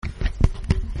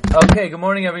Okay, good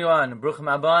morning everyone. Bruchim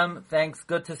Abam. Thanks.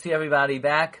 Good to see everybody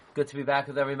back. Good to be back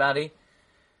with everybody.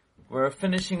 We're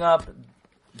finishing up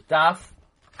Daf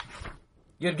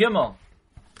Yud Gimel.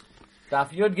 Daf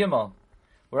Yud Gimel.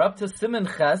 We're up to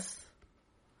Siman Ches.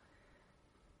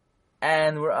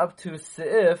 And we're up to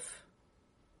Seif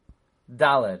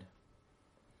Daled.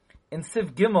 In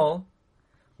Sif Gimel,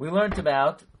 we learned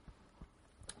about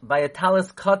by a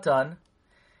talis katan,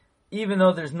 even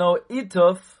though there's no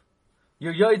ituf,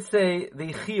 you're yotzei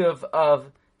the chiyuv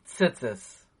of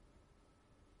tzitzis.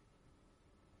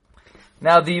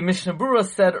 Now the Mishnah Berurah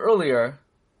said earlier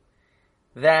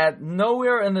that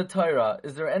nowhere in the Torah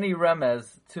is there any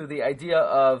remez to the idea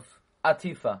of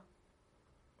atifa.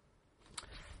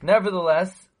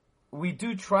 Nevertheless, we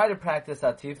do try to practice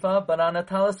atifa, but on a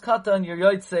talis katan, you're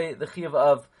yotzei the chiyuv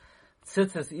of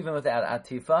tzitzis even without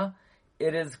atifa.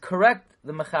 It is correct,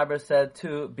 the Mechaber said,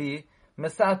 to be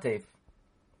mesatef.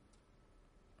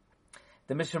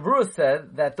 The Mishnah Berurah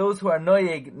said that those who are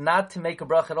noyeg not to make a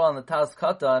bracha at all on the talis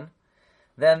katan,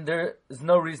 then there is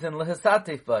no reason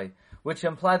lehisatef by, which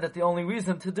implied that the only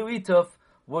reason to do ituf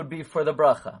would be for the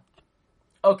bracha.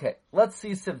 Okay, let's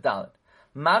see Sif Dalet.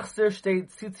 Machzer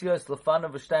shteit tzitzios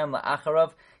lefanav v'shtayim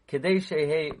la'acharav kedei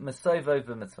shehei mesoivay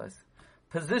v'mitzvahs.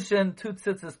 Position two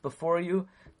tzitzis before you,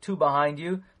 two behind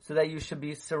you, so that you should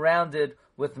be surrounded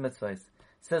with mitzvahs.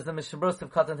 Says the Mishnah Berurah of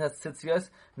Katan has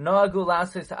tzitzios, noagu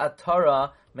lasos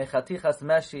atara mechatichas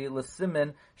meshi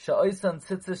l'simin sha'oisan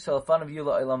tzitzis shalfanav yu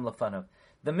la'olam lefanav.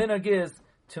 The minhag is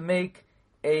to make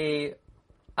a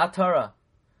atara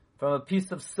from a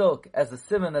piece of silk as a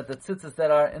siman that the tzitzis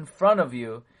that are in front of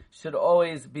you should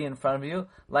always be in front of you,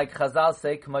 like Chazal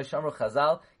say, K'may Shamru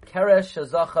Chazal, Keresh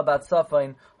Shazacha Bat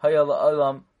Safain, Hayal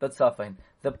Olam Bat Safain.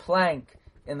 The plank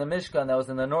in the Mishkan that was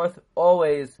in the north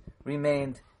always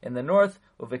remained in the north.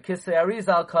 Uvekisei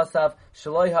Arizal Kasav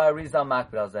Shaloiha Arizal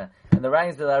Makbid Alzeh. In the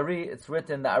writings of the Ari, it's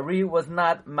written that Ari was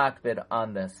not makbid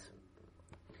on this.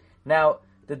 Now,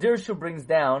 the Dirshu brings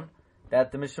down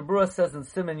that the Mishnah Berurah says in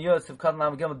Siman Yosef Katan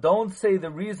Lam Gimel, don't say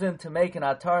the reason to make an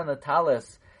atar in the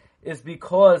talis is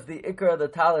because the ikar of the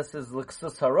talis is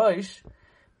l'ksus harosh,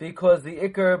 because the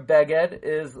ikar beged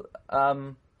is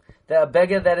the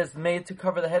beged that is made to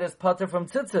cover the head is pater from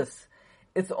tzitzis.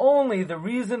 It's only the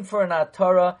reason for an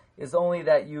atara is only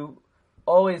that you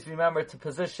always remember to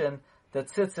position the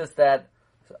tzitzis that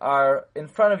are in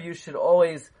front of you should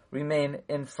always remain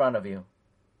in front of you.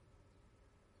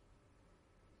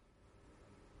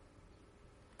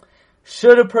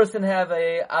 Should a person have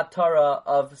a atara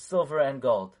of silver and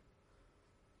gold?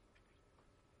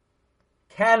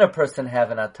 Can a person have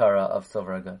an atara of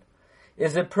silver and gold?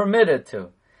 Is it permitted to?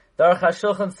 The Aruch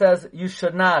HaShulchan says you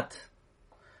should not,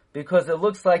 because it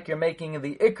looks like you're making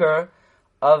the ikar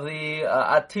of the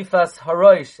atifas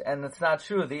harosh, and it's not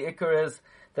true. The ikar is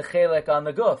the chelek on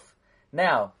the guf.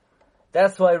 Now,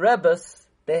 that's why Rebbes,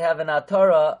 they have an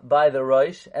atara by the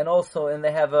rosh, and also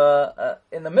they have a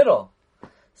in the middle.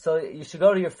 So you should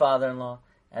go to your father-in-law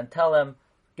and tell him,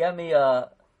 get me a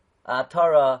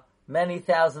atara, many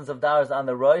thousands of dollars on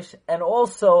the rosh, and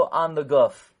also on the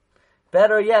guf.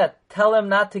 Better yet, tell him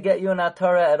not to get you an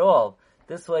atara at all.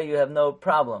 This way you have no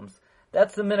problems.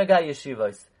 That's the minhag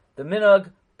yeshivos. The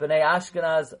minhag b'nei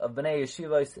Ashkenaz of b'nei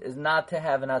yeshivos is not to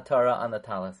have an atara on the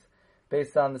talis.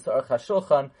 Based on this Aruch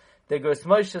HaShulchan, the Gros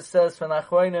Moshe says from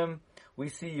Achronim, we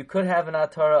see you could have an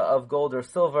atara of gold or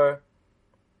silver,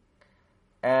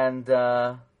 and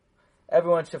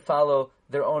everyone should follow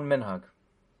their own minhag.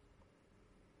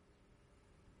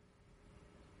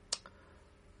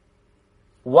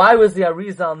 Why was the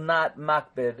Arizal not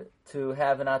makbid to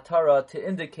have an atara to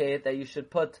indicate that you should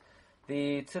put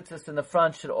the tzitzis in the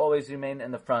front should always remain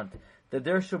in the front? The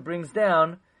Dirshu brings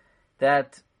down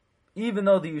that even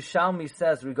though the Yushalmi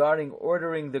says regarding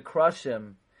ordering the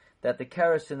krushim that the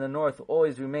keresh in the north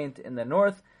always remained in the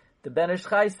north, the Ben Ish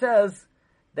Chai says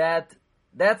that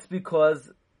that's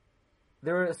because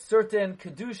there is a certain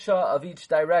kedusha of each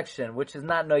direction, which is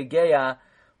not noigeya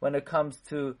when it comes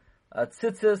to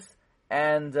tzitzis,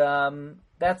 and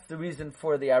that's the reason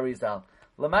for the Arizal.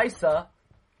 Lamaisa,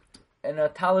 in a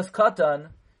talis katan,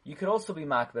 you could also be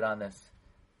makbid on this.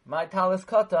 My talis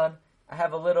katan, I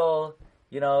have a little,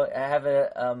 I have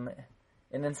an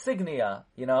insignia,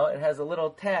 it has a little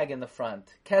tag in the front,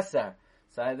 keser.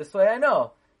 So this way I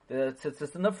know the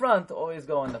tzitzis in the front always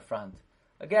go in the front.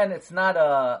 Again, it's not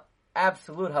a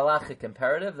absolute halachic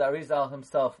imperative. The Arizal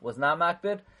himself was not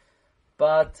makbid,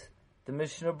 but the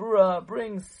Mishnah Berurah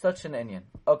brings such an inyan.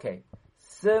 Okay,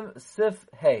 Sif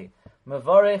Hey,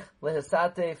 Mevarich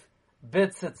lehisatef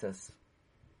b'tzitzis.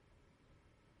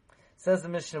 Says the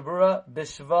Mishnah Berurah,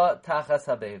 Bishva tachas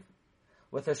habev.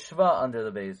 with a shva under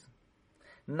the base.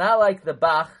 Not like the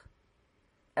Bach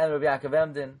and Rabbi Yaakov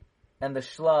Emden and the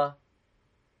Shla.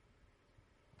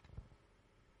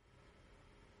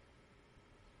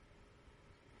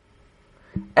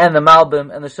 And the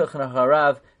Malbim and the Shulchan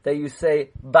Harav that you say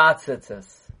Batzitzis.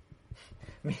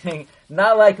 Meaning,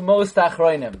 not like most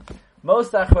Achroinim.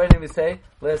 Most Achroinim you say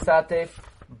Lehesatef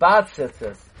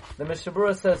Batzitzis. The Mishnah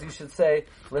Berurah says you should say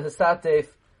Lehesatef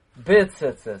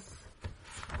Bitzitzis.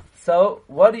 So,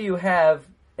 what do you have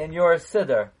in your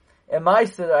Siddur? In my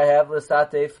Siddur I have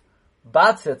Lehesatef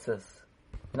Batzitzis.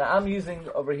 Now I'm using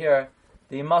over here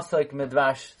the Masaik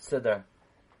Midrash Siddur.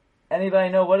 Anybody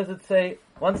know what does it say?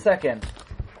 1 second.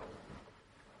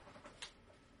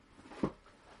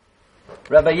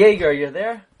 Rabbi Yeager, you're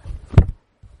there? The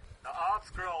Art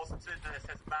Scrolls says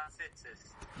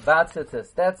Batzitzis.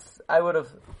 Batzitzis. That's, I would have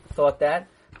thought that.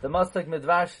 The Masaik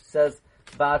Midrash says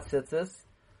Batzitzis.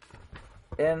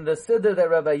 In the Siddur that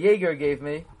Rabbi Yeager gave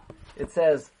me, it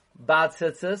says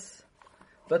Batzitzis.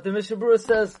 But the Mishnah Berurah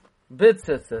says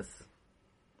Bitzitzis.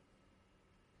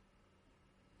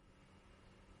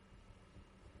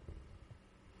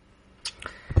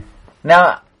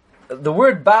 Now, the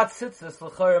word Batzitzis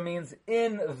l'chara means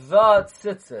in the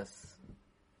tzitzis.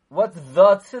 What's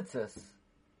the tzitzis?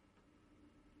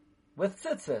 With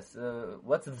tzitzis.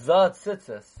 What's the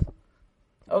tzitzis?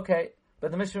 Okay,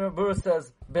 but the Mishnah Berurah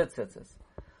says Bitzitzis.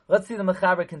 Let's see the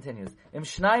Mechaber continues. Im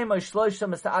shnayim or shloisha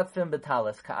misa'atfim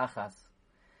b'talis ka'achas.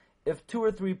 If 2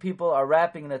 or 3 people are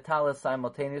wrapping in a talis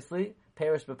simultaneously,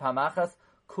 perish b'pamachas,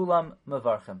 kulam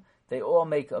mevarchim. They all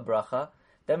make a bracha.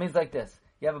 That means like this.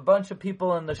 You have a bunch of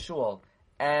people in the shul,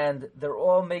 and they're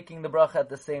all making the bracha at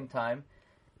the same time,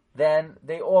 then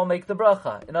they all make the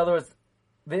bracha. In other words,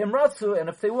 the imratzu, and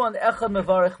if they want, echad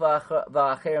mevarich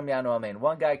v'acherim yanu amen.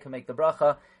 One guy can make the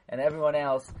bracha, and everyone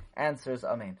else answers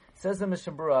amen. Says the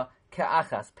Mishnah Berurah,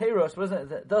 ke'achas. Peiros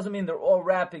doesn't mean they're all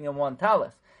wrapping in one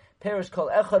talis. Peiros kol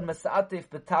echad mesa'atif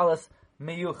b'talis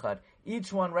miyuchad.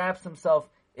 Each one wraps himself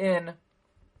in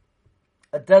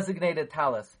a designated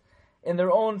talis. In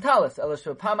their own talis. Everyone's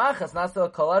doing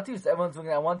it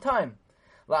at one time.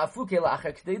 As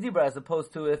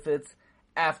opposed to if it's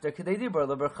after Kedei Dibra,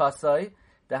 L'berchasai,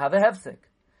 to have a hefsek.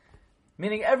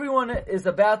 Meaning everyone is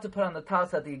about to put on the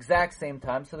talis at the exact same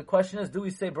time. So the question is, do we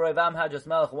say B'roi Vam Hajas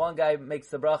Melech, one guy makes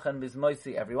the bracha and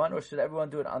bizmoisi everyone, or should everyone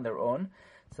do it on their own?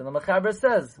 So the Mechaber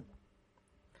says,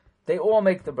 they all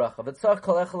make the bracha. V'tzach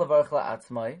kol echel levarech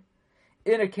la'atzmai.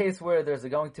 In a case where there's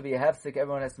going to be a hefsek,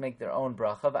 everyone has to make their own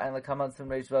bracha. V'ayin l'kaman sim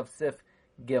reish vav sif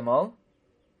gimel.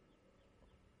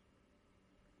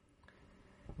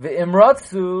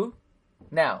 V'imratzu.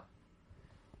 Now,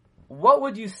 what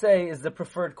would you say is the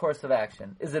preferred course of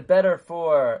action? Is it better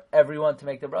for everyone to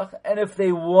make the bracha? And if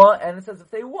they want, and it says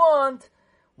if they want,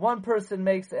 one person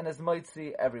makes and is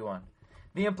moitzi everyone.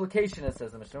 The implication, it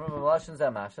says, the Mishnah,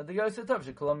 the Yosef Tov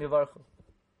shekulam yavarchu.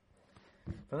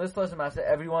 From this Lashon Masha,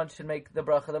 everyone should make the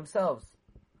bracha themselves.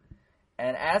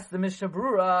 And ask the Mishnah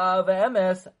Berurah,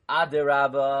 v'emes,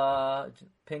 adirabba,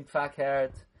 pink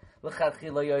fakert,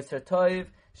 l'chadchila yoser toiv,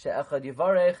 she'echad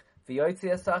yivarech,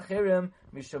 v'yoytzi esachirim,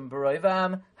 mishum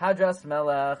b'roivam, hadras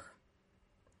melech.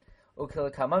 Ukil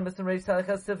kaman misum reish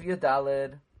talichasiv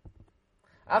yadalid.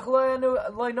 Ach lo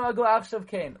noagu achshav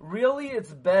kain. Really,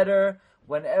 it's better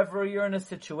whenever you're in a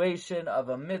situation of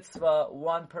a mitzvah,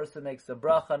 one person makes a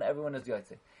bracha and everyone is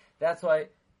yotze. That's why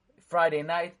Friday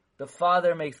night, the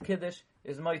father makes kiddush,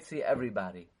 is moitzi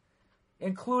everybody.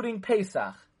 Including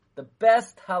Pesach. The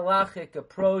best halachic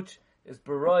approach is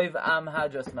B'roiv Am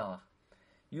Hajas Melech.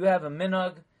 You have a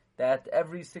minhag that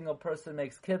every single person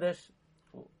makes kiddush.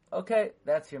 Okay,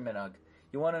 that's your minhag.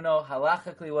 You want to know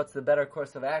halachically what's the better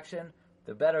course of action?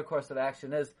 The better course of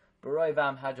action is B'roiv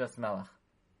Am Hajas Melech.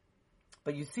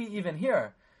 But you see even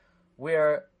here,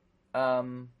 where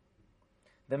the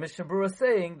Mishnah Berurah is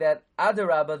saying that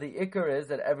Adarabba, the ikar is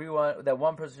that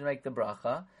one person should make the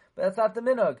bracha, but that's not the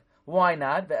minhag. Why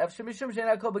not? It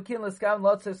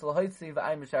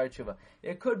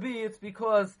could be it's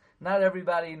because not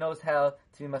everybody knows how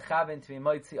to be mechavin, to be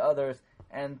moitzi others,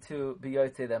 and to be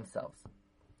yotze themselves.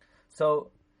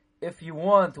 So, if you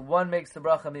want, one makes the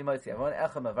bracha and be moitzi, one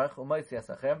echem avarch u'moitzi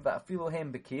asachem, va'afilu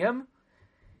heim b'kiyim.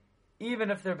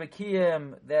 Even if they're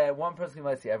bekiyim, that one person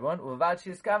can see everyone. The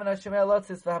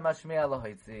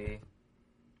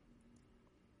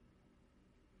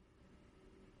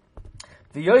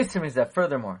yoisim is that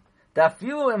furthermore,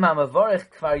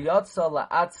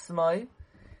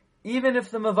 even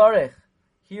if the mavarech,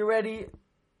 he already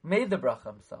made the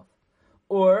bracha himself,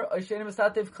 or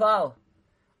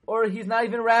he's not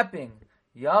even rapping,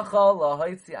 Yachal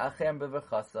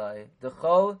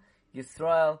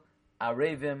Yisrael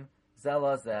arevim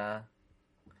zelazeh.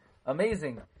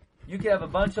 Amazing. You could have a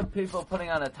bunch of people putting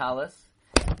on a talis,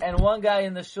 and one guy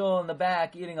in the shul in the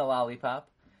back eating a lollipop,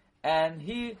 and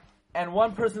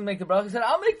one person make the bracha. He said,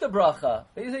 "I'll make the bracha."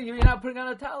 But he said, "You're not putting on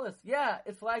a talis." Yeah,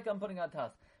 it's like I'm putting on a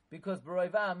talis because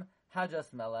b'roivam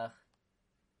hajas melech.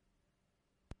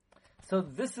 So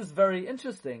this is very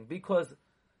interesting because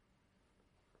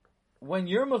when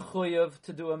you're mechuyev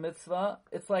to do a mitzvah,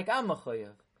 it's like I'm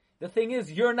mechuyev. The thing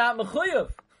is, you're not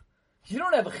mechuyev. You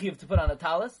don't have a chiyuv to put on a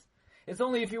talis. It's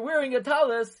only if you're wearing a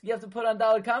talis, you have to put on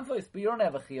daled kanfos, but you don't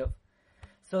have a chiyuv.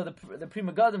 So the Pri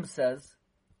Megadim says,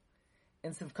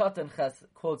 in Sivkot and Ches,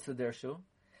 quotes the Dershu,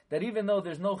 that even though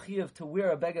there's no chiyuv to wear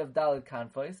a beg of daled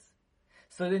kanfos,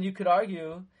 so then you could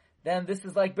argue, then this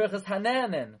is like Berchas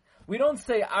Hananen. We don't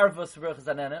say Arvos Berchas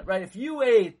Hananen, right? If you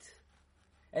ate,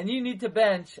 and you need to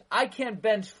bench, I can't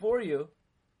bench for you.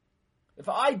 If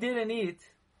I didn't eat,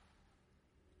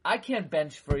 I can't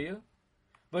bench for you.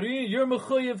 But you're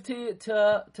mechuyev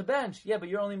to bench. Yeah, but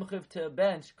you're only mechuyev to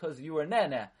bench because you were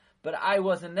nene. But I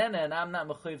wasn't nene, and I'm not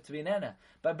mechuyev to be nene.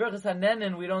 By Berchas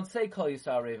HaNenen, we don't say Kol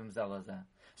Yisrael Revim Zelazeh.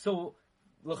 So,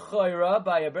 l'choira,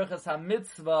 by a Berchas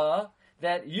HaMitzvah,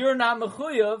 that you're not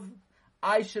mechuyev,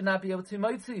 I should not be able to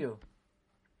moitzi you.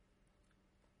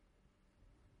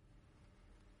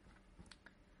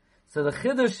 So the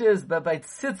chiddush is, but by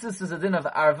tzitzis is a din of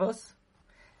arvos,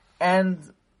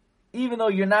 and even though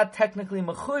you're not technically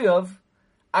mechuyev,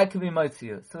 I can be moitzi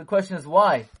you. So the question is,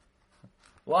 why?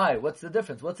 Why? What's the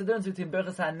difference? What's the difference between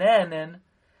Berchas HaNenen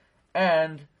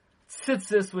and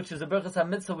tzitzis, which is a Berchas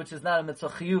HaMitzvah, which is not a mitzvah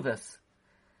chiyuvis?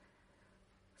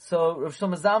 So Rav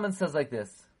Shlomo Zalman says like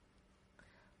this.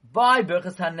 By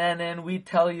Berchas HaNenen, we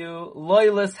tell you,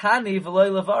 loy l'shani v'loy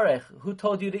levarech. Who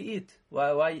told you to eat? Why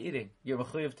are you eating? You're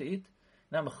mechuyev to eat?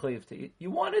 Not mechuyev to eat.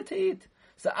 You wanted to eat.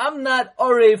 So I'm not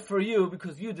orev for you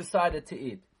because you decided to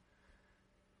eat.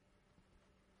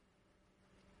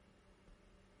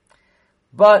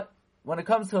 But when it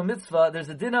comes to a mitzvah, there's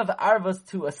a din of arvas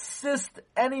to assist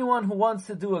anyone who wants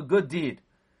to do a good deed.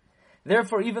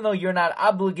 Therefore, even though you're not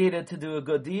obligated to do a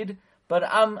good deed, but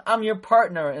I'm your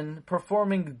partner in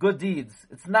performing good deeds.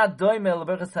 It's not doimel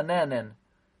berchas HaNenen.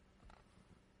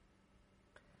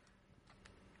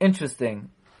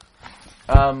 Interesting.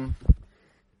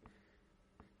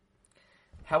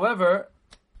 However,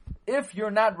 if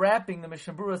you're not wrapping, the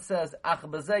Mishnah Berurah says,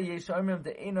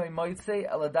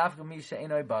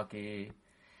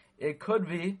 it could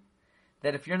be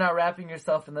that if you're not wrapping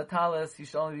yourself in the talis, you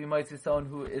should only be moitzi someone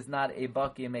who is not a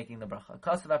baki in making the bracha.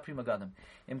 Kasav Pri Megadim.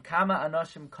 Im kama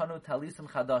anoshim kanu talisim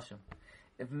chadashim.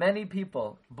 If many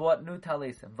people bought new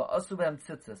talisim, va'asu behem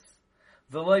tzitzis,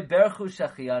 v'loi berchu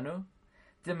shachiyanu,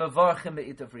 dimevarchim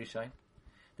be'itav rishai.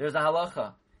 There's a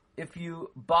halacha. If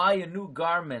you buy a new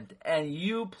garment and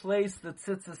you place the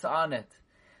tzitzis on it,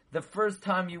 the first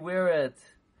time you wear it,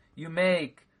 you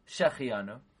make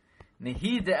shachiyanu.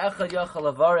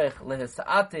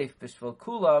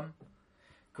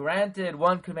 Granted,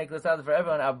 one could make this out for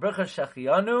everyone.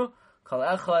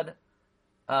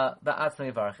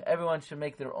 Everyone should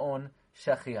make their own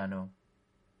shachiyanu.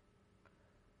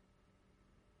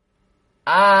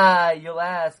 You'll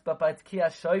ask, but by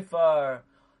Tkiyah Shofar,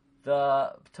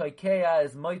 the Toikeya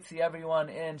is moitzi everyone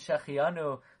in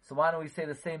shachiyanu. So why don't we say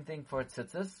the same thing for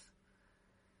tzitzis?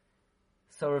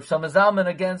 So Rav Shlomo Zalman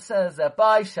again says that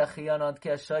by Shachiyan on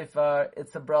Tkiyah Shofar,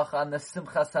 it's a bracha on the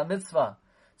Simchas HaMitzvah.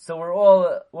 So we're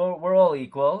all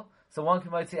equal. So one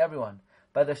can see everyone.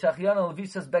 By the Shachiyan on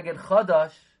Levisha's Beged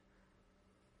Chadash,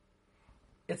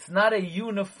 it's not a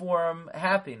uniform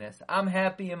happiness. I'm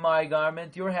happy in my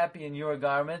garment, you're happy in your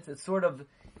garment. It's sort of,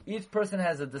 each person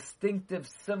has a distinctive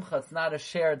simcha. It's not a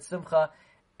shared simcha.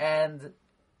 And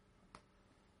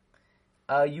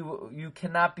you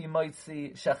cannot be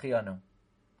moitzi Shachiyanu.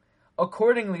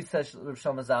 Accordingly, says Rav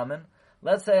Shlomo Zalman,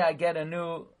 let's say I get a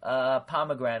new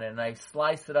pomegranate and I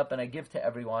slice it up and I give to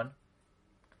everyone,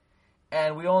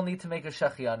 and we all need to make a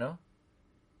shachiyanu.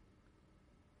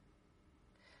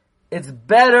 It's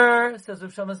better, says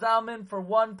Rav Shlomo Zalman, for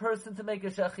one person to make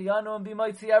a shachiyanu and be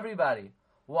moitzi everybody.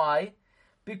 Why?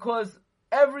 Because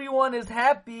everyone is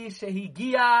happy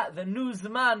shehigia, the new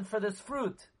zman for this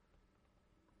fruit.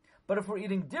 But if we're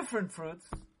eating different fruits,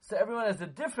 so everyone has a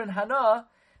different hana,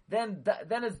 then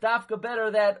it's dafka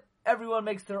better that everyone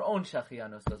makes their own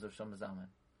shachiyanu, says Rav Shlomo Zalman.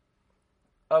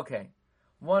 Okay,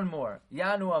 one more.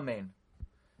 Yanu Amen.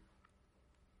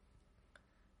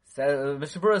 So,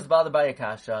 Mishnah Berurah is bothered by a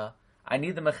kasha. I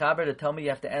need the mechaber to tell me you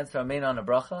have to answer Amen on a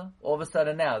bracha. All of a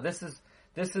sudden now, this is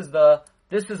the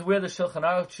This is where the Shulchan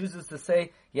Aruch chooses to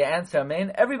say, you answer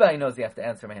Amen. Everybody knows you have to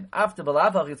answer Amen. After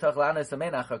Balavach, Yitzchak La'anes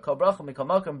Amen, Achar Kol Bracha, Mikol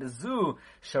Makom, Bezu,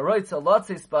 Sharoitza,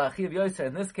 Lotzis, Ba'achiv Yoyser,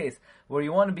 in this case, where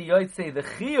you want to be Yoyser, the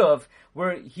Chiyuv,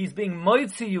 where he's being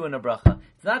Moitzi you in a bracha.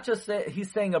 It's not just that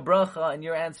he's saying a bracha and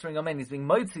you're answering Amen, he's being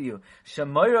Moitzi you.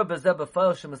 Shemoira Bezeh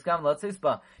B'fayil, Shemaskam Lotzis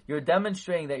Ba. You're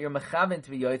demonstrating that you're Mechavin to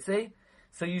be Yoyser,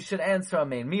 so you should answer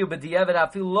Amen. Miyu b'di'evet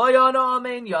afil lo yana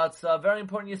Amen yatsa. Very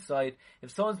important yesod.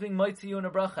 If someone's being moitzi you in a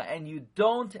bracha and you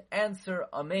don't answer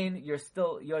Amen, you're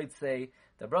still yotzei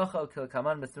the bracha. Kil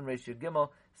kaman b'sim reish yud gimel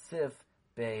sif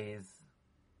beis.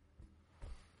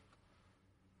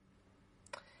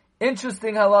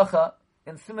 Interesting halacha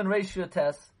in Siman reish yud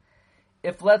tes.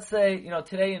 If let's say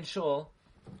today in shul,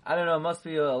 I don't know, it must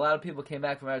be a lot of people came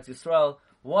back from Eretz Yisrael,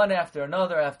 one after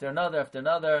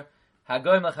another.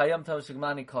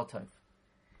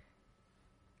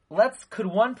 Could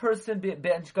one person be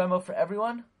bench gomo for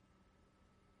everyone?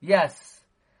 Yes.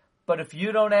 But if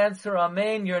you don't answer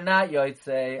Amen, you're not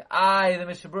Yotzei. The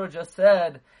Mishnah Berurah just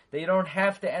said that you don't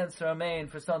have to answer Amen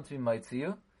for someone to be Moitzi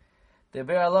you. The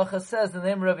Be'er Halacha says, in the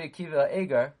name of Rabbi Akiva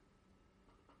Eger,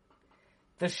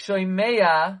 the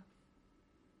Shoimeya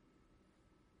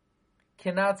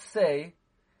cannot say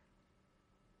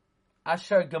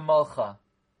Asher Gemalcha.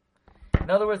 In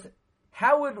other words,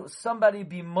 how would somebody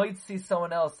be moitzi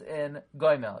someone else in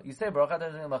Goimel? You say,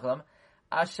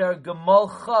 Asher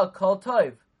Gemalcha Kol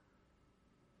Tov.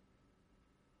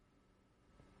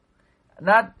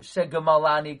 Not She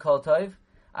Gemalani Kol Tov.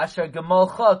 Asher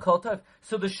Gemalcha Kol Tov.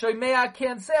 So the Shoimea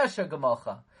can't say Asher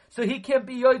Gemalcha. So he can't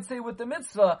be yotzei with the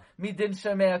mitzvah, midin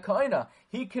Shoimea Koina.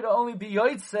 He could only be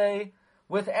yotzei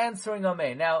with answering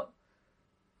Amen. Now,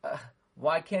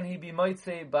 why can't he be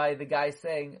moitzei by the guy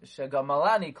saying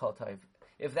Shagamalani Kol Tov?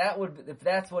 If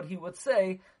that's what he would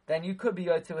say, then you could be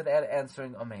yotzei without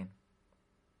answering Amen.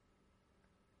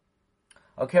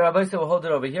 Okay, Rabbi, so we'll hold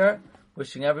it over here.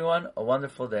 Wishing everyone a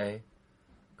wonderful day.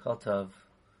 Kol Tov.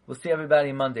 We'll see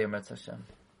everybody Monday, Eretz Hashem.